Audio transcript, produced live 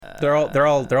They're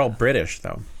all British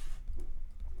though.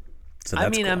 So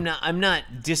that's cool. I'm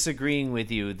not disagreeing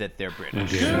with you that they're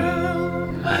British.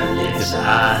 My lips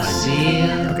are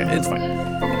sealed. Okay, it's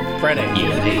fine. Friday. You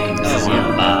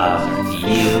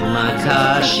yield my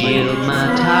car, shield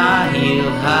my tie, heel,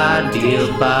 high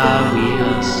deal, bar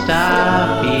wheel,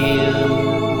 stop you.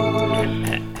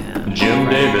 Jim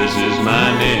Davis is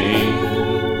my name.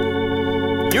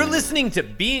 You're listening to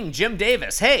Being Jim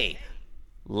Davis. Hey,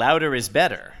 louder is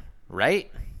better,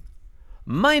 right?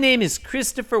 My name is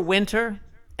Christopher Winter,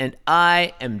 and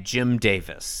I am Jim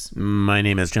Davis. My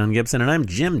name is John Gibson, and I'm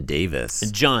Jim Davis.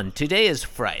 John, today is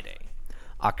Friday,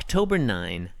 October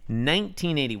 9,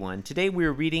 1981. Today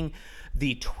we're reading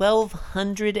the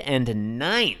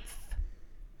 1209th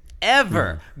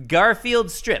ever Garfield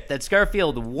strip. That's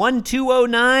Garfield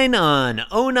 1209 on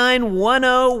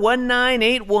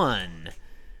 09101981.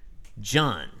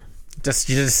 John. Just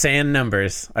saying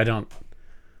numbers.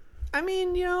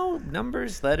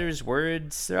 Numbers, letters,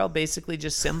 words, they're all basically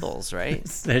just symbols, right?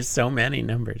 There's so many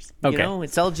numbers. Okay.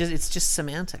 It's just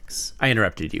semantics. I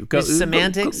interrupted you. There's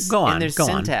semantics go on, and there's go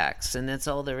syntax, and that's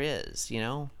all there is,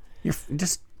 You're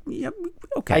just,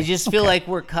 okay. I just feel like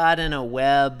we're caught in a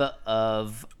web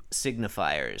of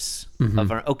signifiers.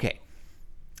 Okay.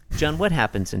 John, what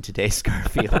happens in today's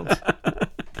Garfield?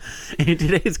 In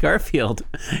today's Garfield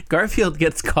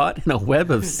gets caught in a web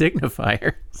of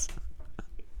signifiers.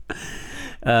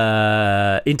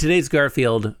 In today's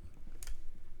Garfield,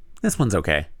 this one's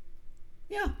okay.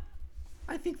 Yeah,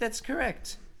 I think that's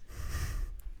correct.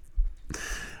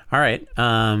 All right.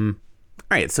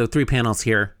 So 3 panels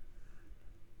here.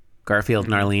 Garfield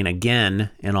and Arlene again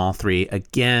in all 3,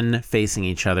 again facing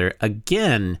each other,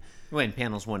 again. Well, in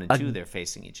panels 1 and 2, they're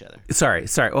facing each other. Sorry.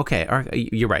 Okay,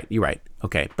 you're right.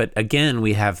 Okay, but again,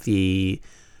 we have the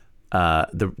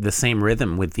same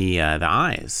rhythm with the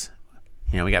eyes.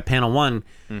 We got panel 1,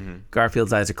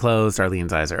 Garfield's eyes are closed,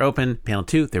 Arlene's eyes are open. Panel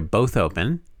 2, they're both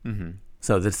open.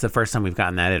 So this is the first time we've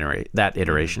gotten that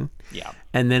iteration. Yeah.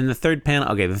 And then the third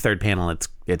panel,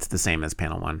 it's the same as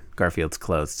panel 1. Garfield's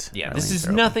closed. Yeah, Arlene's this is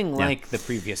nothing like the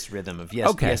previous rhythm of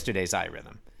yesterday's eye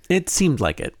rhythm. It seemed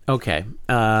like it. Okay.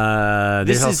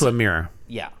 There's also a mirror.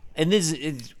 Yeah. And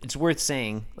it's worth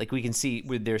saying, like we can see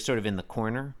they're sort of in the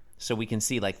corner. So we can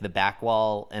see like the back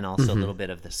wall and also a little bit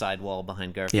of the side wall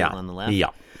behind Garfield on the left. Yeah.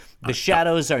 The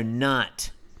shadows are not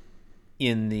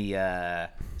in the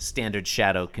standard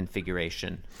shadow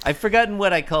configuration. I've forgotten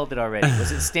what I called it already.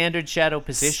 Was it standard shadow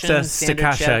position?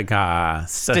 Standard shadow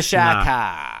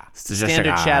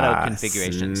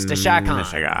configuration.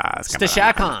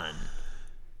 Stashakon.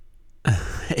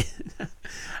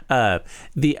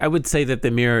 I would say that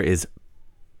the mirror is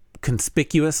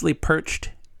conspicuously perched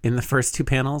in the first 2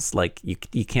 panels. Like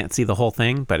you can't see the whole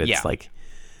thing, but it's like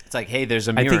it's like, hey, there's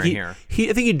a mirror here. I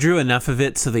think he drew enough of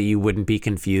it so that you wouldn't be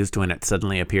confused when it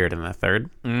suddenly appeared in the third.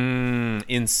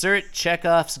 Insert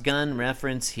Chekhov's gun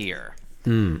reference here.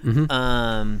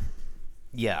 Yeah,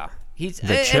 he's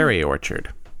the cherry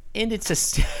orchard, and it's a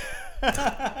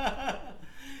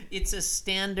it's a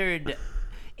standard.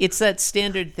 It's that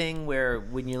standard thing where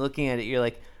when you're looking at it, you're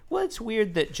like, well, it's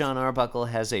weird that John Arbuckle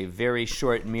has a very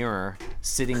short mirror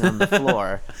sitting on the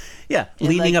floor. Yeah,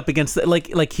 leaning up against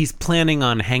like he's planning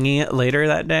on hanging it later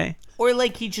that day. Or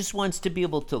like he just wants to be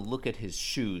able to look at his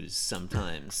shoes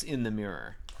sometimes in the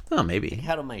mirror. Oh, maybe. Like,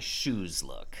 how do my shoes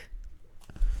look?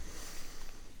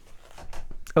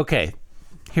 Okay,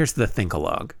 here's the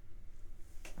think-a-log.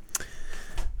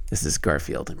 This is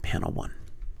Garfield in panel 1.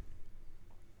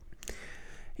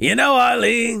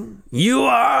 Arlene, you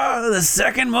are the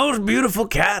second most beautiful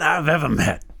cat I've ever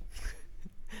met.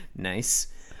 Nice.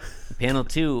 Panel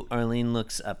 2, Arlene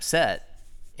looks upset,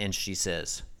 and she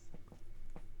says,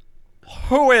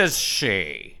 "Who is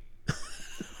she?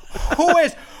 Who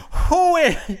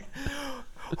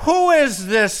is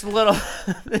this little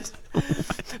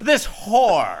this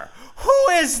whore? Who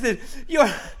is this? Your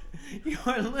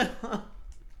little."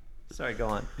 Sorry, go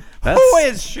on. Who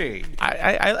is she?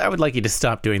 I would like you to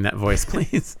stop doing that voice,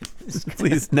 please.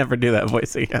 Please never do that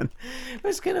voice again. It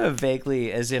was kind of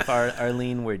vaguely as if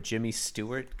Arlene were Jimmy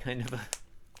Stewart, kind of a...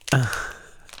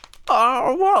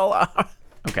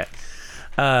 Okay.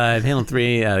 Panel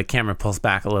 3, the camera pulls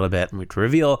back a little bit, and we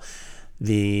reveal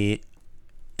the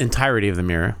entirety of the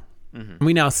mirror.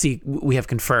 We now we have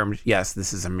confirmed, yes,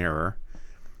 this is a mirror.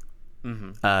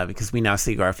 Because we now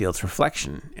see Garfield's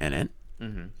reflection in it.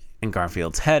 And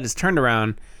Garfield's head is turned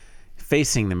around,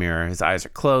 facing the mirror. His eyes are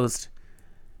closed,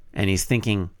 and he's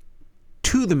thinking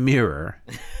to the mirror.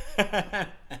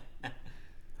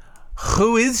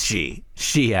 Who is she?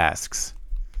 She asks.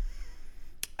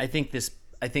 I think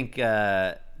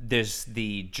there's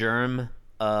the germ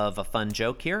of a fun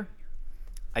joke here.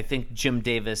 I think Jim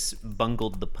Davis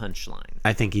bungled the punchline.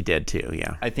 I think he did too,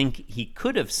 yeah. I think he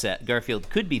could have said, Garfield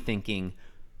could be thinking,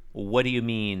 what do you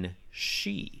mean,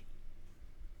 she?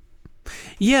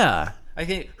 Yeah. I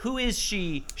think, who is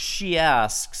she? She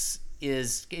asks,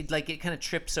 it kind of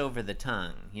trips over the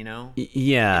tongue, you know?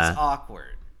 Yeah. It's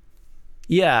awkward.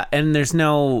 Yeah, and there's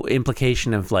no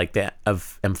implication of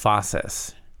of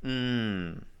emphasis.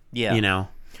 Yeah. You know?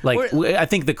 I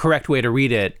think the correct way to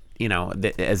read it,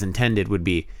 as intended would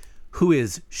be, who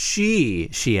is she?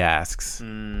 She asks.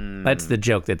 That's the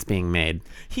joke that's being made.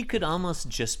 He could almost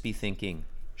just be thinking,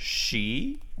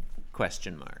 she? ?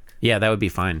 Yeah, that would be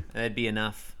fine. That'd be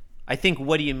enough. I think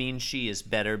what do you mean she is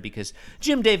better because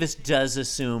Jim Davis does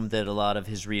assume that a lot of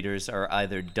his readers are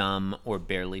either dumb or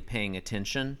barely paying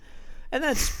attention. And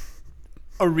that's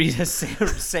a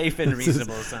safe and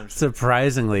reasonable assumption.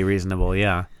 Surprisingly reasonable,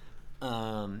 yeah.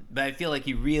 But I feel like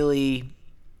he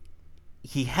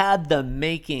had the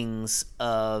makings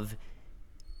of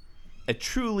a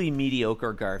truly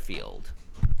mediocre Garfield.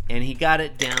 And he got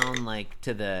it down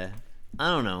to the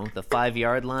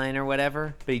 5-yard line or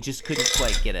whatever, but he just couldn't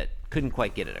quite get it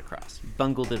across. He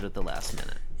bungled it at the last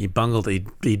minute. He bungled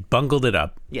it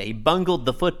up. Yeah, he bungled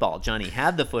the football. Johnny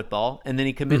had the football, and then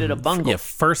he committed a bungle. Yeah,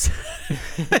 first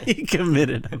he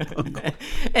committed a bungle.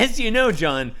 As you know,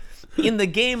 John, in the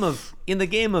game of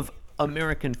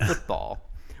American football,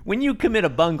 when you commit a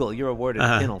bungle, you're awarded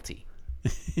a penalty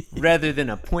rather than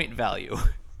a point value.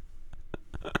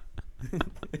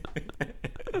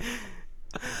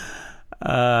 All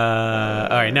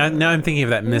right, now I'm thinking of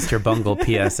that Mr. Bungle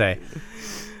PSA.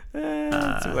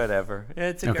 It's whatever.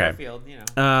 It's a Garfield, Yeah.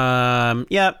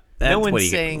 No one's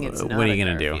saying it's not. What are you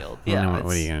gonna do? Yeah,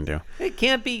 what are you gonna do? It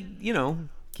can't be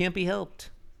helped.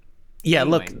 Yeah,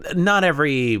 anyway. Look, not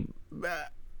every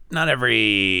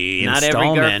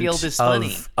installment Garfield is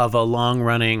funny. of a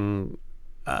long-running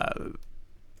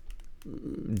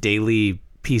daily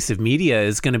piece of media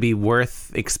is going to be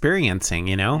worth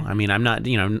experiencing. I mean, I'm not,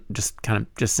 just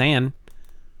saying.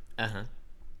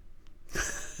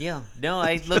 Yeah. No,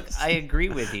 I agree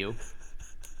with you.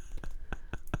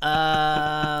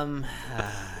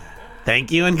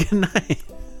 Thank you and good night.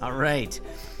 All right.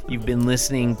 You've been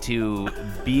listening to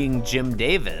Being Jim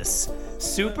Davis.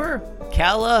 Super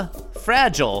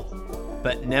fragile,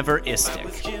 but never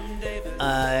istic.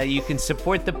 You can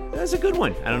support that's a good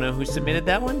one. I don't know who submitted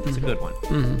that one. It's a good one.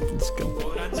 It's good.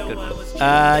 It's a good one.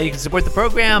 You can support the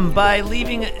program by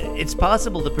leaving. It's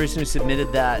possible the person who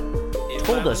submitted that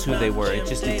told us who they were. It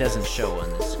doesn't show on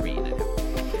the screen.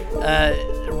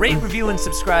 Rate, review, and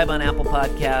subscribe on Apple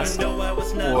Podcasts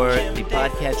or the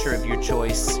podcatcher of your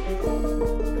choice.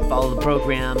 Follow the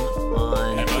program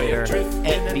on Twitter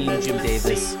at Being Jim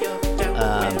Davis.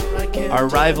 Our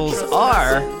rivals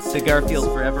are the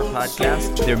Garfield Forever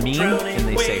podcast. They're mean and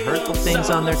they say hurtful things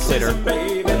on their Twitter, on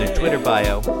their Twitter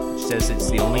bio, which says it's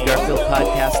the only Garfield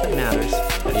podcast that matters.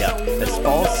 That's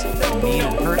false, and mean,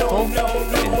 and hurtful. And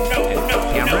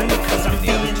Cameron and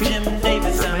the other two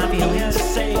hurt my feelings.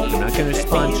 I'm not going to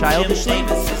respond childishly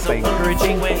by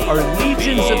encouraging our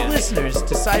legions of listeners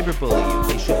to cyberbully you.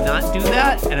 They should not do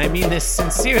that, and I mean this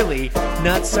sincerely,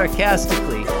 not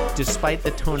sarcastically, despite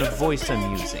the tone of voice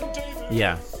I'm using.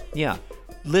 Yeah.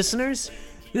 Listeners,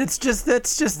 that's just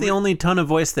the only tone of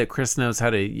voice that Chris knows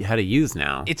how to use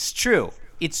now. It's true.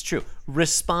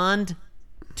 Respond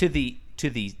to the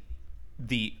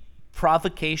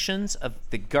provocations of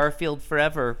the Garfield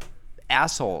Forever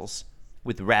assholes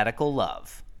with radical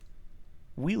love.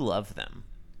 We love them,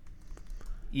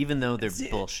 even though they're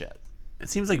bullshit. It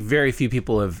seems like very few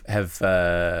people have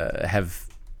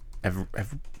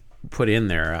put in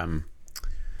their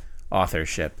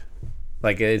authorship.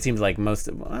 Like it seems like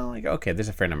okay, there's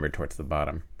a fair number towards the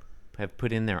bottom. Have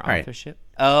put in their All right. authorship.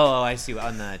 Oh, I see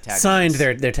on the tagline. Signed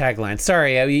their tagline.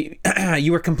 Sorry,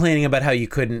 you were complaining about how you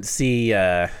couldn't see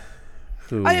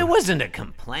who. It wasn't a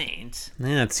complaint.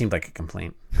 Yeah, it seemed like a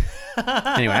complaint.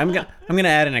 Anyway, I'm gonna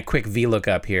add in a quick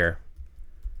VLOOKUP here.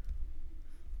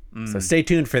 So stay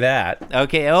tuned for that.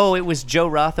 Okay. Oh, it was Joe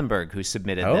Rothenberg who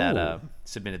submitted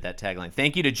that tagline.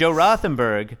 Thank you to Joe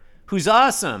Rothenberg, who's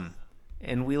awesome,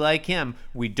 and we like him.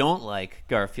 We don't like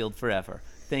Garfield Forever.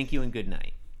 Thank you and good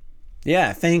night.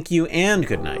 Yeah, thank you and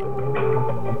good night.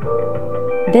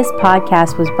 This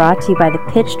podcast was brought to you by the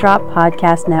Pitch Drop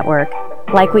Podcast Network.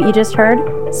 Like what you just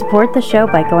heard? Support the show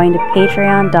by going to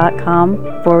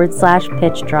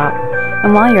patreon.com/pitchdrop.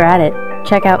 And while you're at it,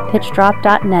 check out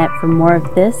pitchdrop.net for more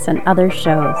of this and other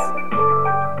shows.